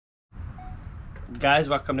Guys,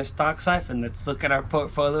 welcome to Stock Siphon. Let's look at our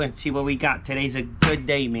portfolio and see what we got. Today's a good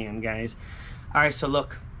day, man, guys. Alright, so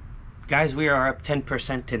look, guys, we are up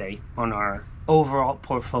 10% today on our overall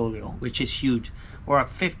portfolio, which is huge. We're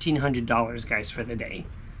up $1,500, guys, for the day.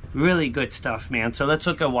 Really good stuff, man. So let's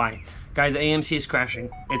look at why. Guys, AMC is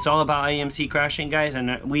crashing. It's all about AMC crashing, guys,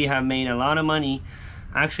 and we have made a lot of money.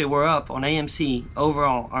 Actually, we're up on AMC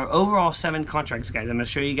overall. Our overall 7 contracts, guys, I'm going to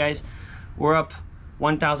show you guys. We're up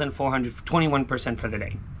 1,421% for the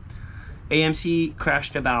day. AMC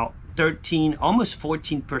crashed about 13, almost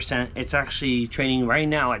 14%. It's actually trading right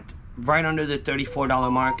now at right under the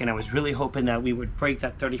 $34 mark, and I was really hoping that we would break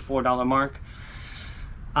that $34 mark.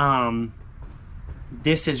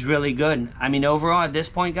 This is really good. I mean, overall at this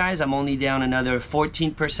point, guys, I'm only down another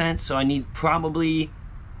 14%, so I need probably,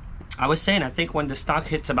 I was saying, I think when the stock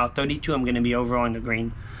hits about 32, I'm going to be overall in the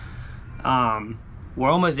green. We're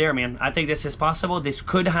almost there, man. I think this is possible. This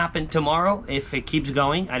could happen tomorrow if it keeps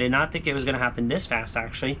going. I did not think it was going to happen this fast,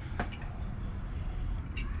 actually.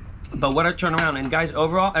 But what a turnaround. And guys,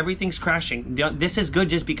 overall, everything's crashing. This is good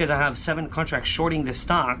just because I have 7 contracts shorting the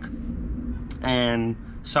stock. And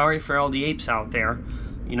sorry for all the apes out there.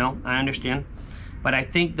 You know, I understand. But I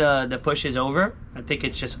think the push is over. I think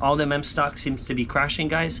it's just all the meme stock seems to be crashing,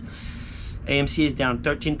 guys. AMC is down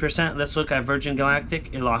 13%. Let's look at Virgin Galactic.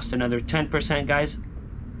 It lost another 10%, guys.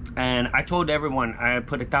 And I told everyone, I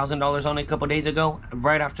put $1,000 on it a couple days ago,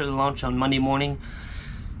 right after the launch on Monday morning.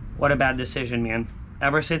 What a bad decision, man.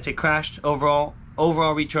 Ever since it crashed, overall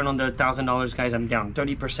return on the $1,000, guys, I'm down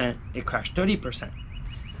 30%. It crashed 30%.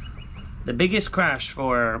 The biggest crash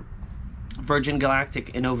for Virgin Galactic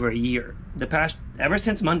in over a year. Ever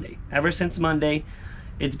since Monday,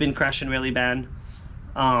 it's been crashing really bad.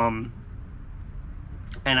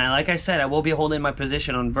 And like I said, I will be holding my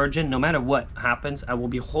position on Virgin. No matter what happens, I will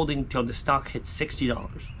be holding till the stock hits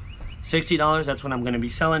 $60. $60, that's when I'm going to be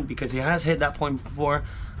selling, because it has hit that point before.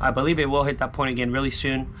 I believe it will hit that point again really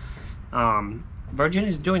soon. Virgin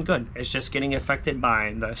is doing good. It's just getting affected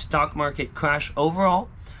by the stock market crash overall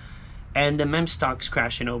and the meme stocks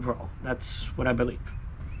crashing overall. That's what I believe.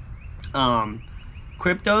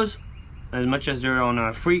 Cryptos, as much as they're on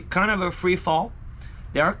a kind of a free fall,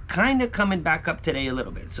 they are kind of coming back up today a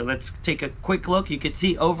little bit. So let's take a quick look. You can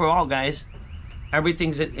see overall, guys,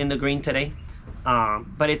 everything's in the green today.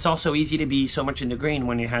 But it's also easy to be so much in the green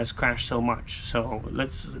when it has crashed so much. So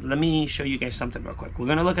let me show you guys something real quick. We're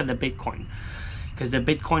going to look at the Bitcoin, because the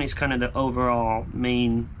Bitcoin is kind of the overall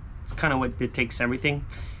main, it's kind of what it takes everything.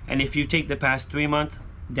 And if you take the past 3 months,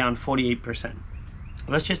 down 48%.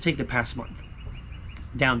 Let's just take the past month,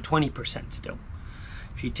 down 20% still.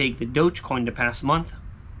 If you take the Dogecoin the past month,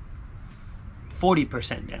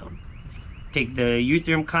 40% down. Take the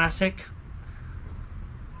Ethereum Classic,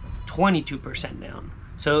 22% down.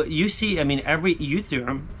 So you see, I mean, every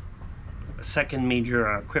Ethereum, second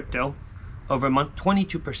major crypto, over a month,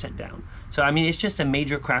 22% down. So I mean, it's just a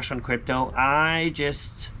major crash on crypto. I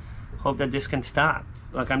just hope that this can stop.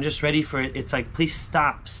 Like, I'm just ready for it. It's like, please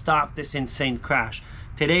stop this insane crash.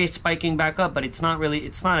 Today it's spiking back up, but it's not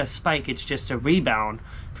a spike, it's just a rebound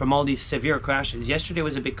from all these severe crashes. Yesterday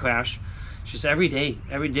was a big crash. It's just every day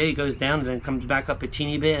it goes down and then comes back up a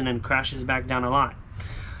teeny bit and then crashes back down a lot.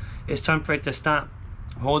 It's time for it to stop.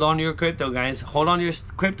 Hold on to your crypto, guys. Hold on to your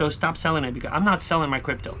crypto. Stop selling it, because I'm not selling my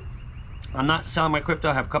crypto. I'm not selling my crypto.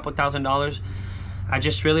 I have a couple $1,000s. I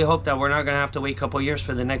just really hope that we're not going to have to wait a couple years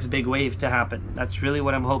for the next big wave to happen. That's really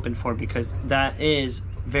what I'm hoping for, because that is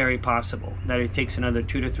very possible that it takes another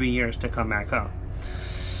 2 to 3 years to come back up.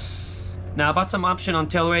 Now, I bought some option on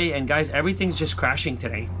Tilray, and guys, everything's just crashing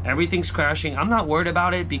today. Everything's crashing. I'm not worried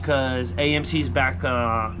about it because AMC's back.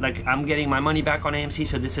 Like, I'm getting my money back on AMC,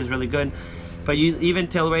 so this is really good. But even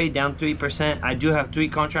Tilray down 3%. I do have 3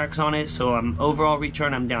 contracts on it, so overall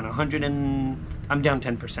return, I'm down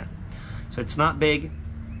 10%. So it's not big.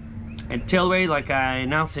 And Tilray, like I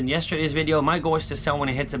announced in yesterday's video, my goal is to sell when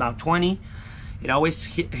it hits about 20. It always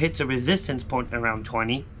hits a resistance point around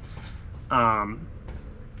 20.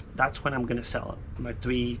 That's when I'm going to sell it, my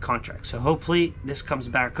 3 contracts. So hopefully this comes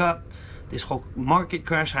back up. This whole market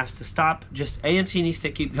crash has to stop. Just AMC needs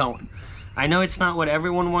to keep going. I know it's not what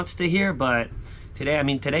everyone wants to hear, but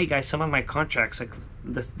today, guys, some of my contracts, like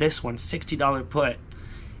this one, $60 put,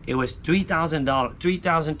 it was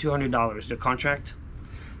 $3,200 the contract.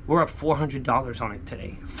 We're up $400 on it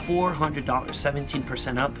today. $400,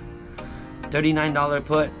 17% up. $39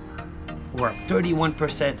 put, we're up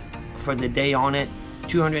 31% for the day on it.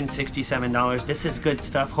 $267. This is good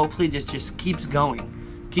stuff. Hopefully this just keeps going.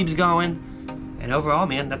 And overall,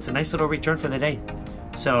 man, that's a nice little return for the day.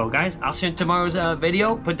 So guys, I'll see you in tomorrow's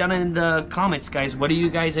video. Put down in the comments, guys, what are you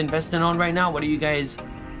guys investing on right now? Where are you guys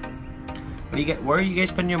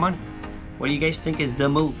putting your money? What do you guys think is the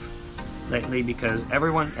move lately? Because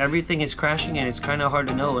everything is crashing and it's kind of hard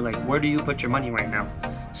to know, like, where do you put your money right now?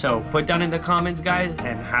 So put down in the comments, guys,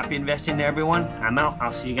 and happy investing to everyone. I'm out.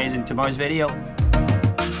 I'll see you guys in tomorrow's video.